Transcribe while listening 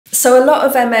So a lot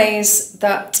of MAs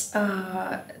that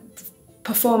are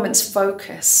performance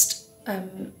focused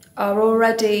are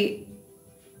already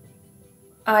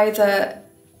either,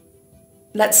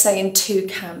 let's say, in two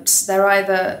camps. They're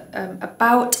either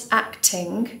about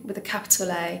acting with a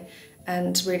capital A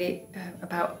and really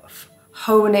about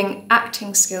honing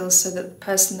acting skills so that the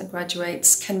person that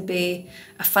graduates can be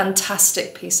a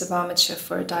fantastic piece of armature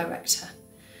for a director.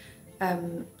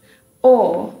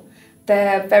 Or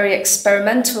they're very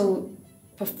experimental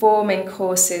performing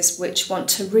courses which want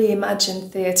to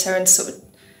reimagine theatre and sort of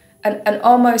and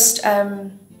almost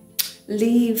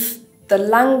leave the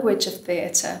language of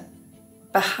theatre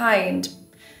behind.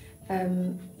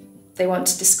 They want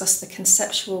to discuss the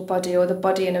conceptual body or the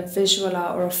body in a visual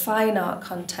art or a fine art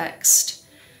context,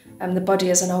 the body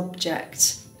as an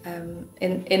object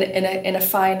in a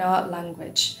fine art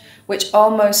language, which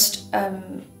almost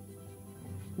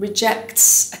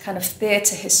rejects a kind of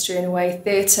theatre history in a way,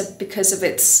 theatre because of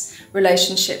its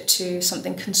relationship to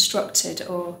something constructed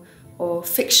or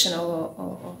fictional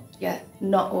or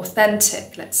not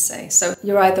authentic, let's say. So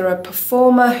you're either a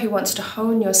performer who wants to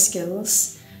hone your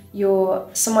skills, you're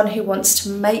someone who wants to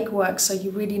make work, so you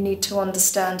really need to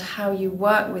understand how you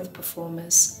work with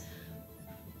performers,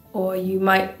 or you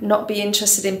might not be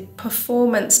interested in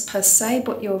performance per se,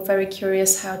 but you're very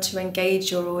curious how to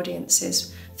engage your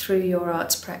audiences through your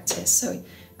arts practice. So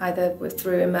either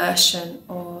through immersion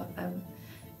or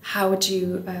how do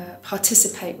you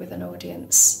participate with an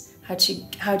audience? How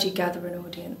do you gather an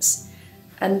audience?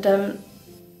 And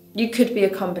you could be a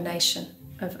combination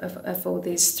of all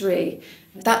these three.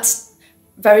 That's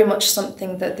very much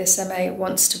something that this MA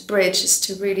wants to bridge, is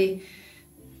to really,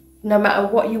 no matter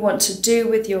what you want to do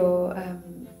with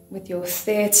your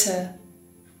theatre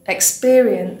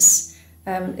experience,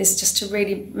 is just to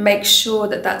really make sure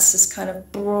that that's as kind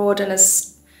of broad and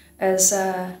as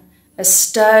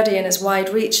sturdy and as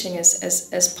wide-reaching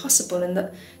as possible,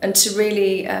 and to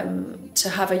really to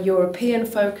have a European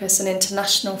focus, an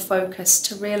international focus,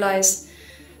 to realise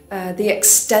the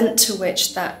extent to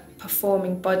which that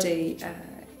performing body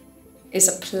is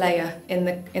a player in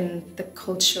the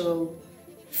cultural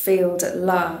field at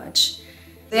large.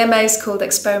 The MA is called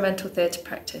Experimental Theatre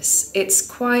Practice. It's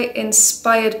quite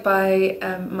inspired by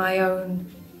my own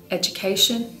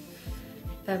education,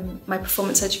 my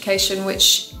performance education,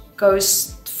 which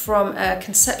goes from a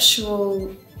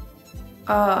conceptual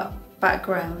art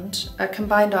background, a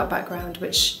combined art background,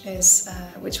 which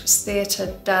was theatre,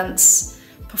 dance,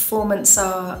 performance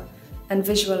art and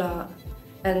visual art,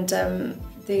 and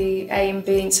the aim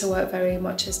being to work very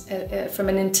much as, from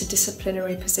an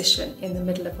interdisciplinary position in the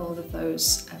middle of all of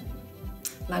those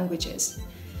languages.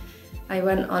 I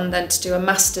went on then to do a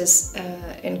master's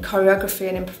in choreography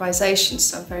and improvisation,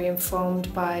 so I'm very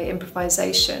informed by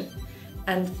improvisation,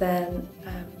 and then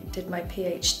did my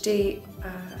PhD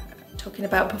talking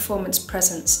about performance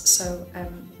presence, so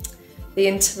the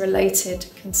interrelated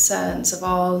concerns of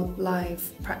all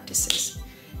live practices.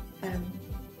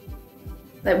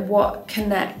 Like what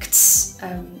connects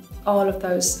all of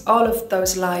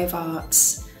those live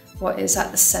arts, what is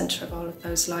at the centre of all of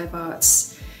those live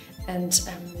arts, and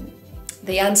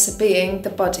the answer being the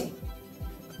body.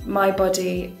 My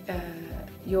body,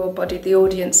 your body, the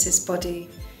audience's body.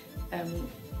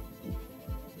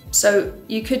 So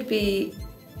you could be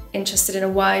interested in a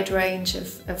wide range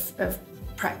of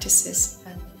practices,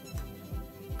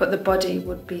 but the body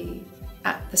would be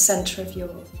at the centre of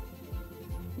your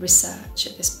research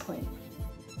at this point.